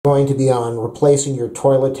Going to be on replacing your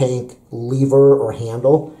toilet tank lever or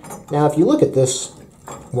handle. Now if you look at this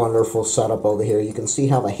wonderful setup over here, you can see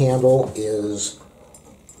how the handle is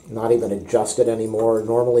not even adjusted anymore.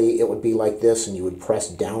 Normally it would be like this and you would press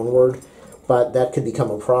downward, but that could become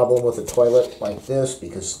a problem with a toilet like this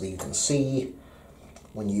because you can see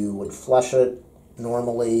when you would flush it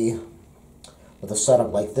normally with a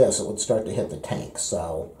setup like this, it would start to hit the tank.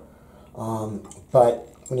 So, but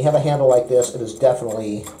when you have a handle like this, it is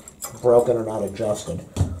definitely broken or not adjusted.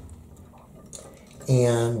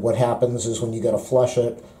 And what happens is when you go to flush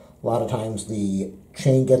it, a lot of times the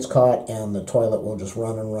chain gets caught and the toilet will just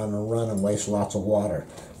run and run and run and waste lots of water.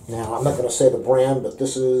 Now, I'm not going to say the brand, but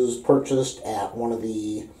this is purchased at one of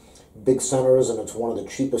the big centers, and it's one of the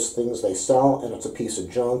cheapest things they sell, and it's a piece of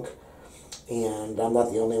junk. And I'm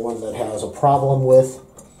not the only one that has a problem with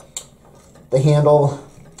the handle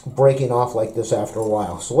breaking off like this after a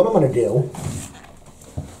while. So what I'm going to do,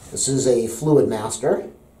 this is a FluidMaster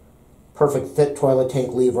perfect fit toilet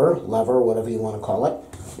tank lever, whatever you want to call it.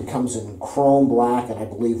 It comes in chrome black and I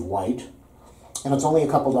believe white, and it's only a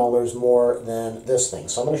couple dollars more than this thing.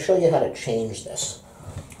 So I'm going to show you how to change this.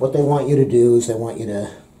 What they want you to do is they want you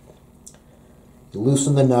to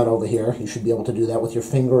loosen the nut over here. You should be able to do that with your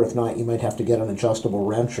finger. If not, you might have to get an adjustable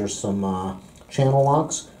wrench or some channel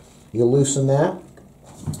locks. You loosen that.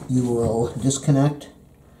 You will disconnect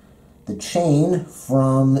the chain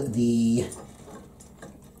from the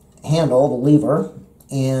handle, the lever,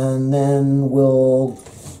 and then we'll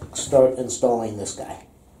start installing this guy.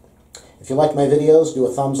 If you like my videos, do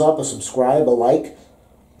a thumbs up, a subscribe, a like.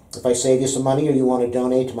 If I save you some money or you want to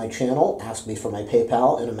donate to my channel, ask me for my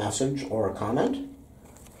PayPal in a message or a comment.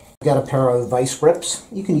 I've got a pair of vice grips.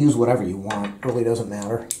 You can use whatever you want. It really doesn't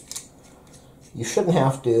matter. You shouldn't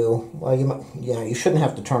have to, well, you shouldn't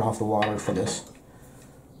have to turn off the water for this.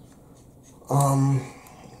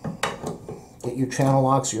 Get your channel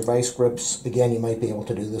locks, your vice grips. Again, you might be able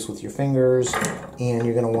to do this with your fingers, and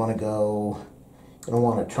you're going to want to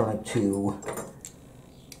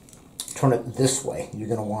turn it this way. You're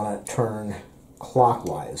going to want to turn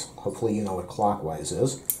clockwise. Hopefully you know what clockwise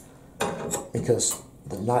is, because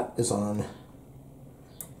the nut is on.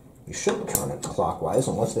 You shouldn't turn it clockwise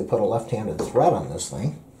unless they put a left-handed thread on this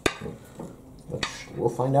thing, which we'll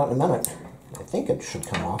find out in a minute. I think it should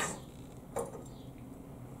come off.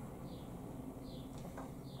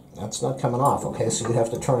 That's not coming off. Okay, so you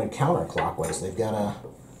have to turn it counterclockwise. They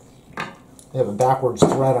have a backwards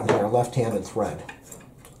thread on here, a left-handed thread.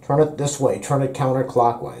 Turn it this way. Turn it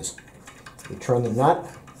counterclockwise. You turn the nut.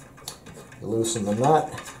 You loosen the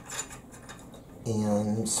nut.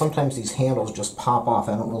 And sometimes these handles just pop off.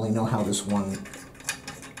 I don't really know how this one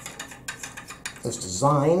is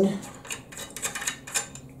designed.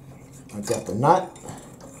 I've got the nut.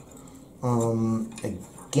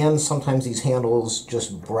 Again, sometimes these handles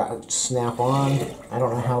just snap on. I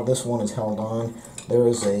don't know how this one is held on. There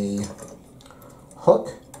is a hook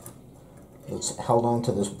that's held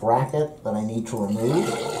onto this bracket that I need to remove.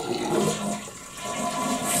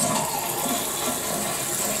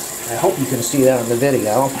 I hope you can see that in the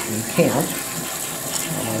video. You can't.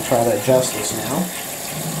 I'm going to try to adjust this now.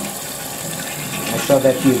 I showed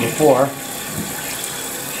that to you before.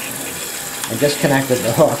 I disconnected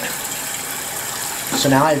the hook. So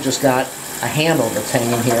now I've just got a handle that's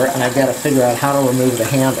hanging here, and I've got to figure out how to remove the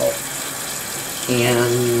handle.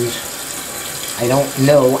 And I don't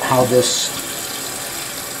know how this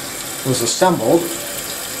was assembled.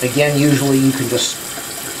 Again, usually you can just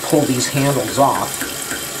pull these handles off,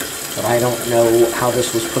 but I don't know how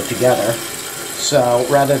this was put together. So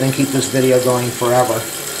rather than keep this video going forever,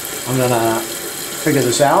 I'm going to figure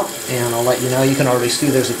this out, and I'll let you know. You can already see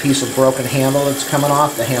there's a piece of broken handle that's coming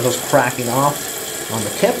off. The handle's cracking off on the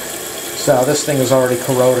tip. So this thing is already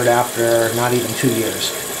corroded after not even 2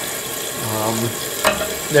 years.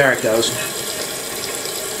 There it goes.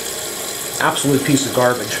 Absolute piece of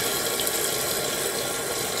garbage.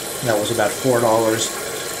 That was about $4.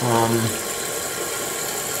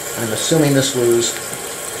 I'm assuming this was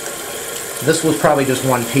probably just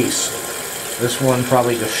one piece. This one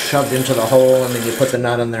probably just shoved into the hole, and then you put the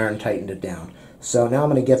nut in there and tightened it down. So now I'm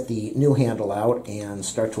going to get the new handle out and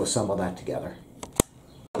start to assemble that together.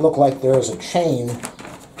 It looked like there is a chain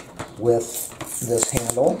with this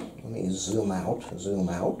handle. Let me zoom out.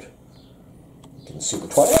 You can see the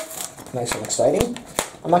toilet. Nice and exciting.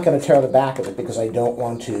 I'm not going to tear the back of it because I don't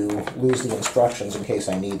want to lose the instructions in case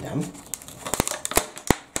I need them.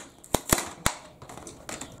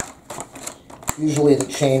 Usually the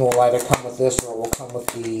chain will either come with this or it will come with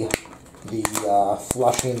the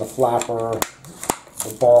flushing, the flapper,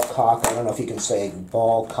 the ball cock. I don't know if you can say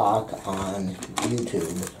ball cock on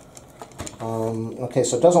YouTube. Okay,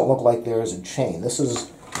 so it doesn't look like there is a chain. This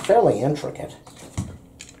is fairly intricate.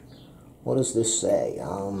 What does this say?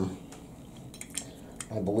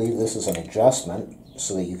 I believe this is an adjustment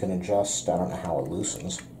so that you can adjust, I don't know how it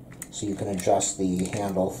loosens, so you can adjust the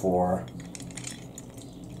handle for,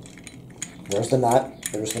 there's the nut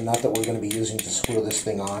that we're going to be using to screw this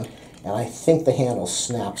thing on, and I think the handle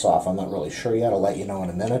snaps off. I'm not really sure yet. I'll let you know in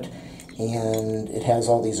a minute. And it has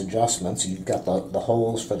all these adjustments. You've got the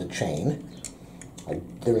holes for the chain.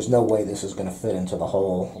 There is no way this is going to fit into the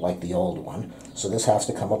hole like the old one, so this has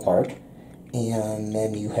to come apart. And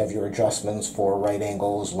then you have your adjustments for right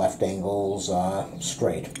angles, left angles,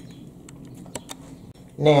 straight.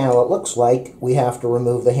 Now it looks like we have to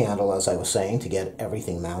remove the handle, as I was saying, to get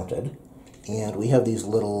everything mounted. And we have these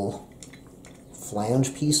little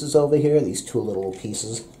flange pieces over here, these two little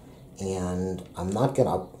pieces. And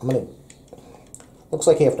looks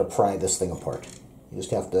like you have to pry this thing apart. You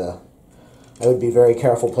just have to, I would be very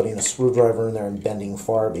careful putting a screwdriver in there and bending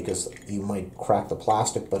far because you might crack the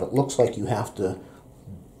plastic, but it looks like you have to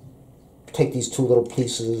take these two little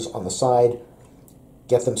pieces on the side,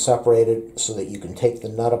 get them separated so that you can take the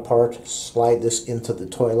nut apart, slide this into the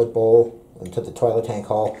toilet bowl, into the toilet tank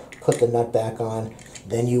hole, put the nut back on,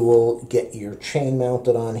 then you will get your chain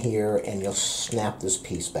mounted on here and you'll snap this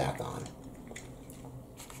piece back on.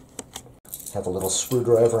 Have a little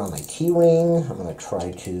screwdriver on my key ring. I'm going to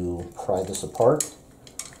try to pry this apart,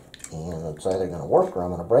 and it's either going to work or I'm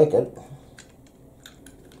going to break it.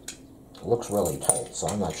 It looks really tight, so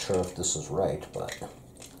I'm not sure if this is right, but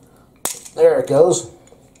there it goes.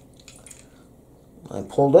 I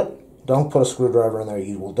pulled it. Don't put a screwdriver in there.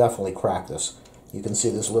 You will definitely crack this. You can see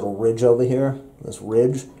this little ridge over here, this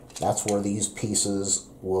ridge. That's where these pieces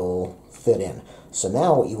will fit in. So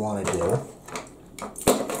now what you want to do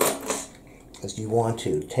is you want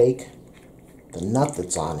to take the nut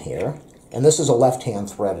that's on here, and this is a left-hand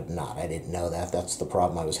threaded nut. I didn't know that. That's the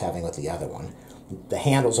problem I was having with the other one. The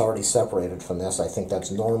handle's already separated from this. I think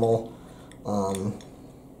that's normal. I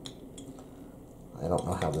don't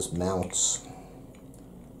know how this mounts.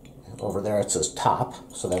 Over there it says top,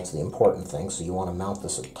 so that's the important thing. So you want to mount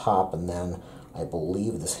this at top, and then I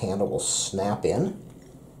believe this handle will snap in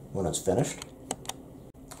when it's finished.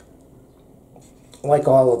 Like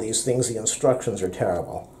all of these things, the instructions are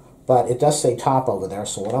terrible. But it does say top over there,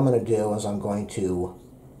 so what I'm going to do is I'm going to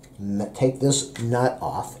take this nut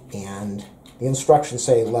off, and the instructions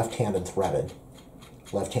say left-handed threaded.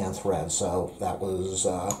 Left-hand thread, so that was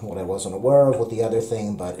what I wasn't aware of with the other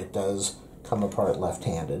thing, but it does come apart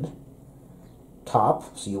left-handed.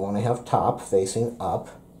 Top, so you want to have top facing up.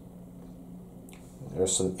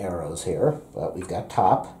 There's some arrows here, but we've got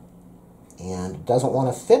top. And it doesn't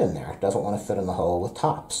want to fit in there. It doesn't want to fit in the hole with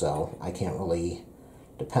top, so I can't really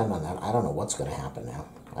depend on that. I don't know what's going to happen now.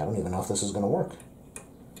 I don't even know if this is going to work.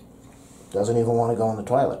 It doesn't even want to go in the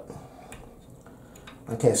toilet.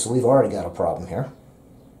 Okay, so we've already got a problem here.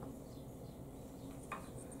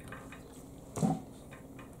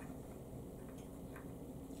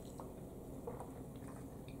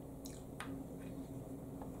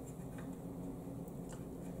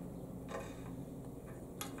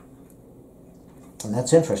 And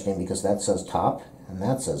that's interesting because that says top and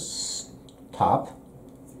that says top,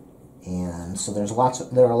 and so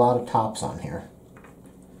there are a lot of tops on here.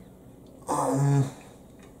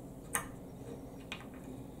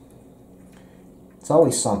 It's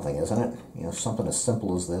always something, isn't it? You know, something as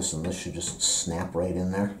simple as this, and this should just snap right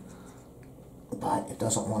in there. But it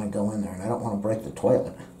doesn't want to go in there, and I don't want to break the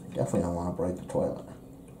toilet. I definitely don't want to break the toilet.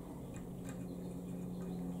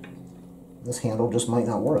 This handle just might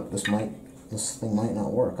not work. This thing might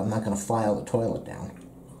not work. I'm not going to file the toilet down.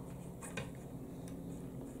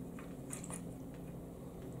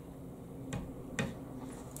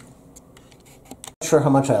 Not sure how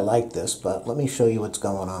much I like this, but let me show you what's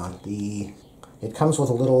going on. It comes with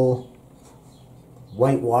a little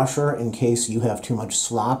white washer in case you have too much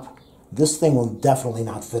slop. This thing will definitely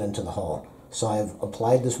not fit into the hole. So I've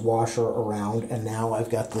applied this washer around, and now I've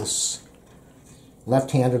got this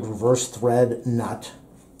left-handed reverse thread nut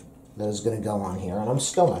that is going to go on here, and I'm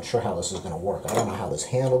still not sure how this is going to work. I don't know how this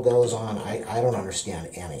handle goes on. I don't understand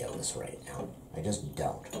any of this right now. I just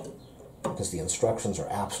don't, because the instructions are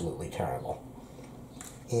absolutely terrible.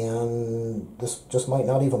 And this just might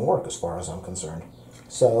not even work as far as I'm concerned.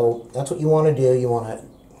 So that's what you want to do. You want to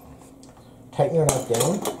tighten your nut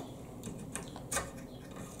down.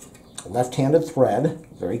 Left-handed thread,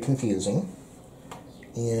 very confusing.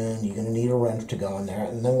 And you're going to need a wrench to go in there.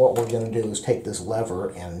 And then what we're going to do is take this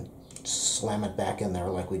lever and slam it back in there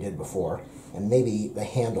like we did before. And maybe the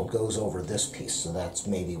handle goes over this piece, so that's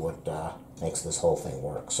maybe what makes this whole thing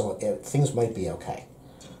work. So things might be okay,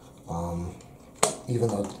 even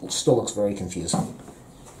though it still looks very confusing.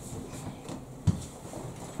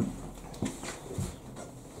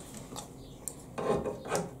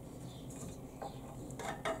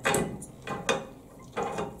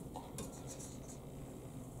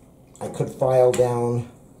 I could file down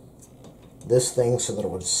this thing so that it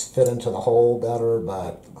would fit into the hole better,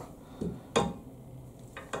 but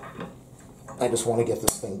I just want to get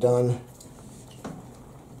this thing done.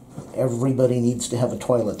 Everybody needs to have a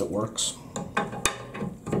toilet that works.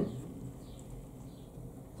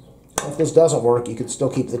 If this doesn't work, you could still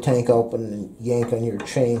keep the tank open and yank on your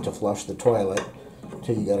chain to flush the toilet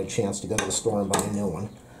until you got a chance to go to the store and buy a new one.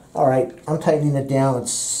 Alright, I'm tightening it down.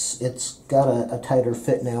 It's got a tighter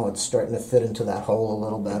fit now. It's starting to fit into that hole a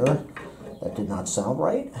little better. That did not sound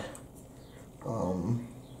right.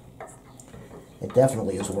 It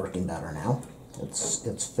definitely is working better now.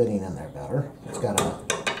 It's fitting in there better. It's got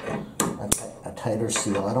a tighter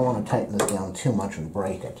seal. I don't want to tighten this down too much and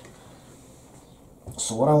break it.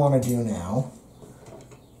 So what I want to do now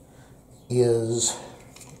is,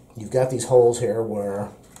 you've got these holes here where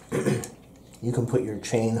you can put your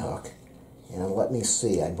chain hook. And let me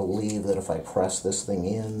see, I believe that if I press this thing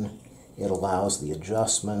in, it allows the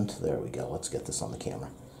adjustment. There we go, let's get this on the camera.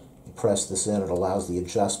 You press this in, it allows the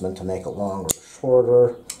adjustment to make it longer or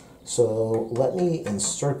shorter. So let me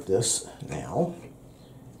insert this now.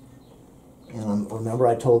 And remember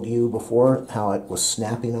I told you before how it was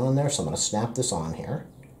snapping on there, so I'm going to snap this on here.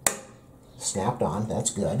 Snapped on,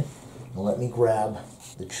 that's good. Now let me grab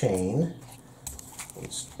the chain.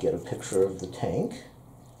 Let's get a picture of the tank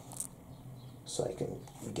so I can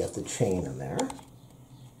get the chain in there.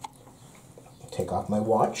 Take off my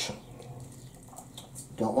watch.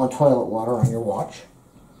 Don't want toilet water on your watch.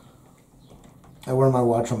 I wear my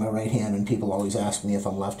watch on my right hand, and people always ask me if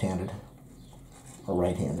I'm left-handed or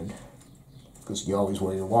right-handed, because you always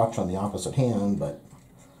wear your watch on the opposite hand, but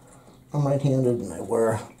I'm right-handed and I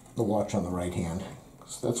wear the watch on the right hand.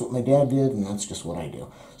 So that's what my dad did, and that's just what I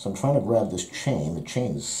do. So I'm trying to grab this chain. The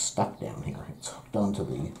chain is stuck down here. It's hooked onto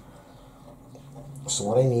the... So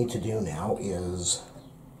what I need to do now is...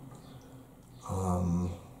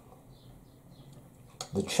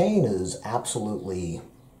 the chain is absolutely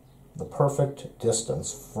the perfect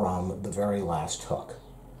distance from the very last hook.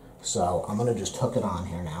 So I'm going to just hook it on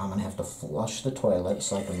here now. I'm going to have to flush the toilet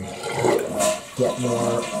so I can get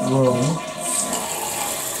more room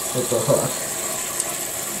with the hook.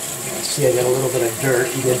 See, I got a little bit of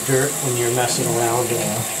dirt. You get dirt when you're messing around in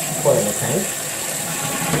a toilet tank.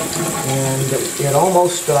 And it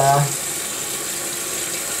almost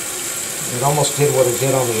did what it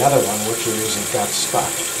did on the other one, which is it got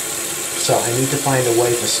stuck. So I need to find a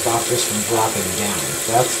way to stop this from dropping down.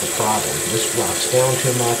 That's the problem. This drops down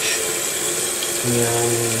too much,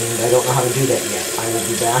 and I don't know how to do that yet. I will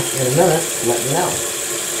be back in a minute to let you know.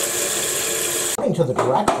 According to the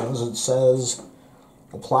directions, it says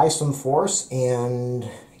apply some force and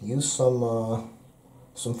use some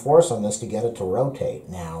force on this to get it to rotate.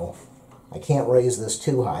 Now, I can't raise this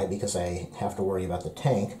too high because I have to worry about the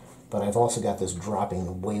tank, but I've also got this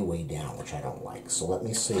dropping way, way down, which I don't like. So let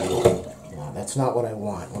me see. No, that's not what I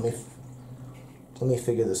want. Let me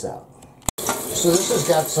figure this out. So this has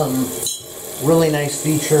got some really nice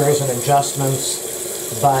features and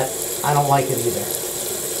adjustments, but I don't like it either.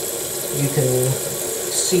 You can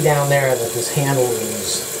see down there that this handle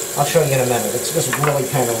is, I'll show you in a minute, it's just really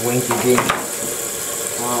kind of rinky-dink.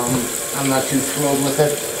 I'm not too thrilled with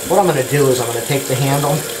it. What I'm going to do is I'm going to take the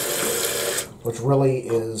handle, which really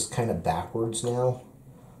is kind of backwards now,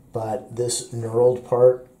 but this knurled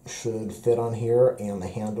part should fit on here and the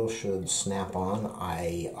handle should snap on,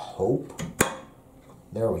 I hope.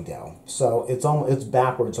 There we go. So it's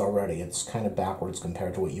backwards already. It's kind of backwards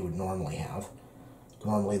compared to what you would normally have.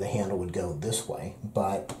 Normally the handle would go this way,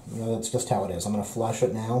 but you know, that's just how it is. I'm going to flush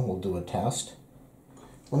it now. We'll do a test.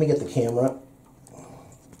 Let me get the camera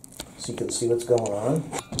so you can see what's going on.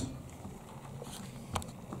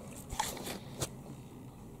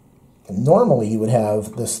 Normally you would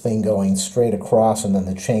have this thing going straight across and then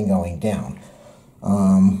the chain going down.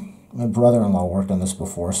 My brother-in-law worked on this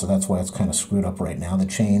before, so that's why it's kind of screwed up right now. The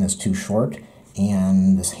chain is too short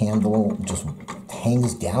and this handle just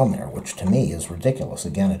hangs down there, which to me is ridiculous.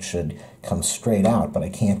 Again, it should come straight out, but I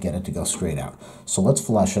can't get it to go straight out. So let's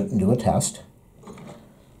flush it and do a test.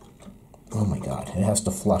 Oh my God, it has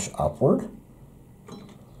to flush upward?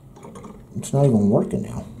 It's not even working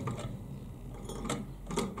now.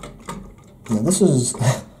 Now this is,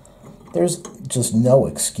 just no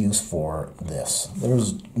excuse for this.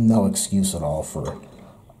 There's no excuse at all for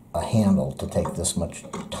a handle to take this much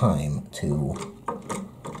time to...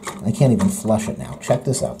 I can't even flush it now. Check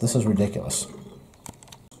this out. This is ridiculous.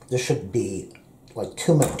 This should be like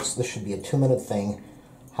 2 minutes. This should be a 2-minute thing.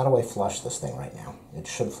 How do I flush this thing right now? It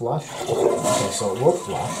should flush. Okay, so it will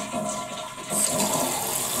flush.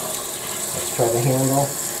 Let's try the handle.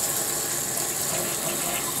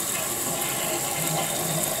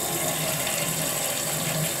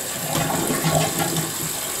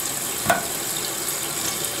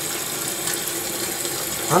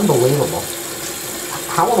 Unbelievable.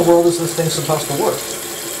 How in the world is this thing supposed to work?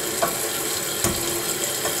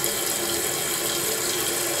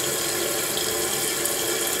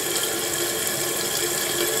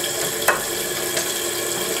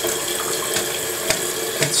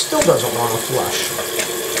 It still doesn't want to flush.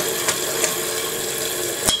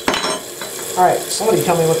 Alright, somebody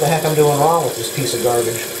tell me what the heck I'm doing wrong with this piece of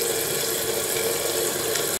garbage.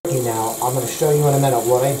 Now, I'm going to show you in a minute.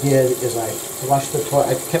 What I did is I flushed the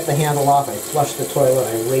toilet. I kept the handle off, I flushed the toilet,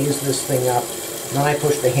 I raised this thing up, then I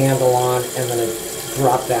pushed the handle on, and then it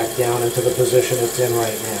dropped back down into the position it's in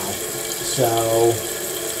right now. So,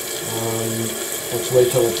 let's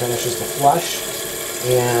wait till it finishes the flush.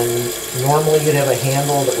 And normally you'd have a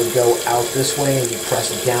handle that would go out this way and you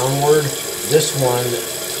press downward. This one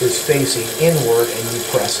is facing inward and you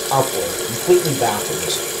press upward, completely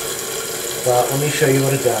backwards. But let me show you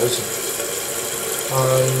what it does.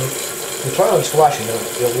 The toilet's flushing.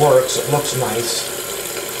 It works. It looks nice.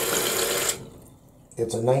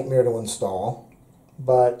 It's a nightmare to install.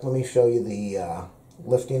 But let me show you the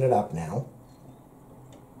lifting it up now.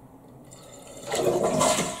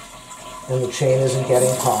 And the chain isn't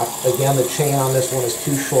getting caught. Again, the chain on this one is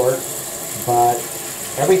too short, but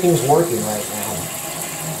everything's working right now.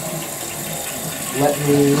 Let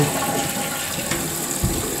me...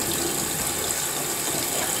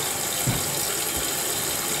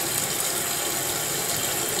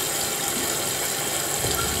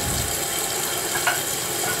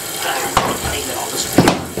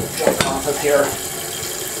 here.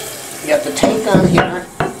 You got the tank on here.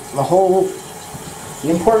 The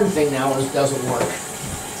important thing now is it doesn't work.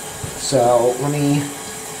 So let me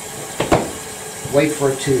wait for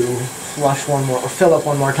it to flush one more, or fill up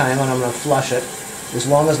one more time, and I'm going to flush it. As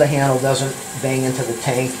long as the handle doesn't bang into the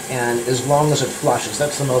tank, and as long as it flushes.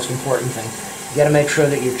 That's the most important thing. You got to make sure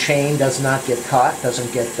that your chain does not get caught,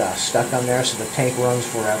 doesn't get stuck on there, so the tank runs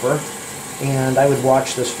forever. And I would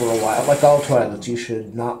watch this for a while. Like all toilets, you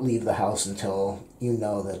should not leave the house until you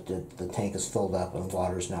know that the tank is filled up and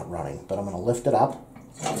water's not running. But I'm going to lift it up.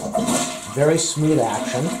 Very smooth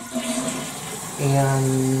action.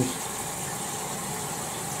 And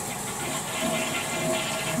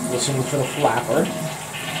listening for the flapper.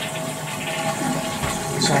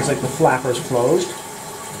 It sounds like the flapper's closed.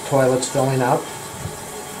 The toilet's filling up.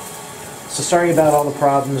 So sorry about all the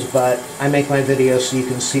problems, but I make my videos so you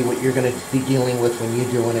can see what you're going to be dealing with when you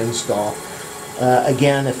do an install.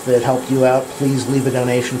 Again, if it helped you out, please leave a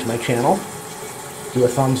donation to my channel. Do a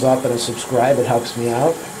thumbs up and a subscribe. It helps me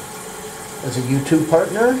out as a YouTube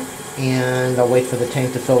partner. And I'll wait for the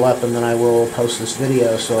tank to fill up, and then I will post this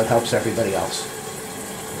video so it helps everybody else.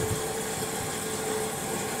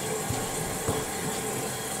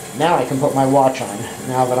 Now I can put my watch on,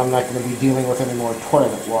 now that I'm not going to be dealing with any more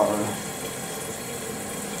toilet water.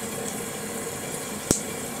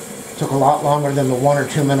 Took a lot longer than the 1 or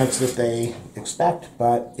 2 minutes that they expect,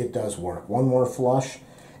 but it does work. One more flush.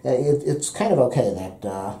 It's kind of okay that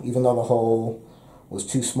even though the hole was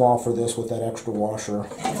too small for this with that extra washer,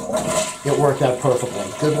 it worked out perfectly.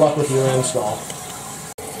 Good luck with your install.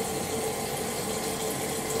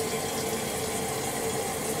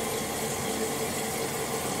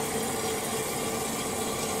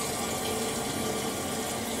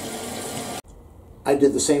 I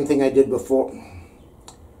did the same thing I did before.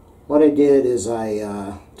 What I did is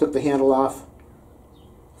I took the handle off,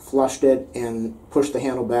 flushed it, and pushed the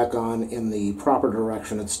handle back on in the proper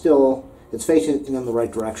direction. It's facing in the right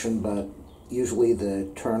direction, but usually the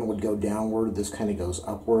turn would go downward. This kind of goes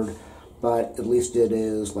upward, but at least it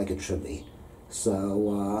is like it should be.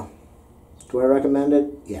 So, do I recommend it?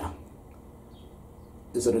 Yeah.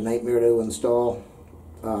 Is it a nightmare to install?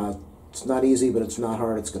 It's not easy, but it's not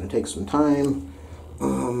hard. It's going to take some time.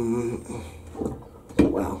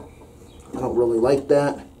 Well, I don't really like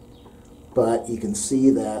that, but you can see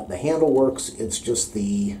that the handle works. It's just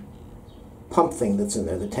the pump thing that's in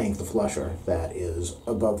there, the tank, the flusher, that is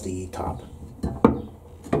above the top.